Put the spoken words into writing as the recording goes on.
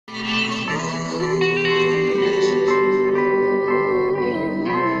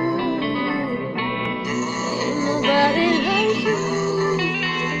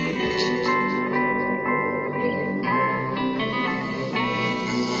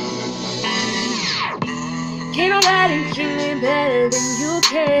better than you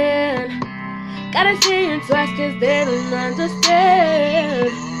can. Gotta say it twice cause they don't understand.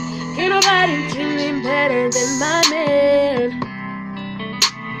 Can't nobody treat me better than my man.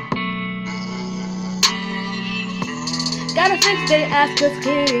 Gotta fix their ass cause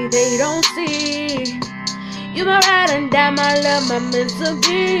clearly they don't see. You my ride and die, my love, my meant to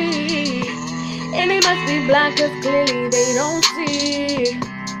be. And they must be blind cause clearly they don't see.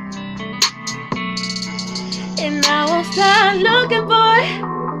 And I won't stop looking, boy,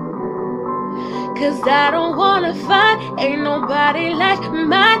 cause I don't wanna fight. Ain't nobody like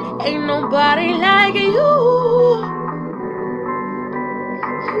mine, ain't nobody like you.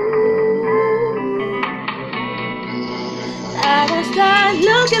 I won't stop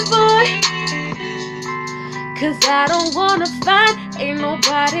looking, boy, cause I don't wanna fight. Ain't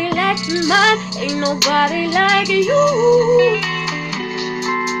nobody like mine, ain't nobody like you.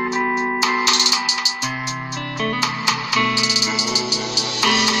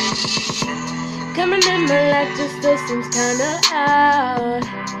 Coming in my life just still seems kinda odd.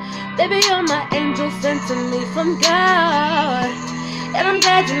 Baby, you're my angel sent to me from God. And I'm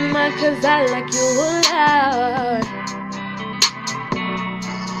glad you're mine cause I like you a lot.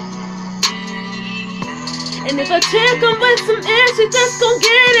 And if a chick come with some air, she just gon'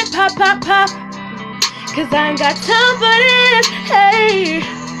 get it, pop, pop, pop. Cause I ain't got time for this, hey.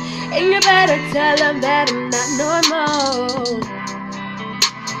 And you better tell her that I'm not normal.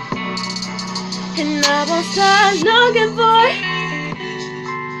 And I won't stop looking, boy,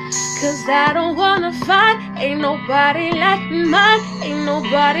 cause I don't wanna fight. Ain't nobody like mine, ain't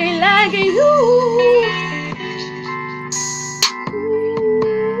nobody like you.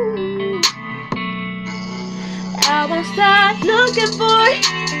 I won't stop looking, boy,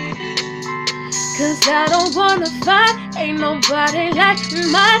 cause I don't wanna fight. Ain't nobody like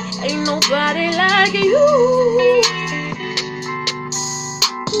mine, ain't nobody like you.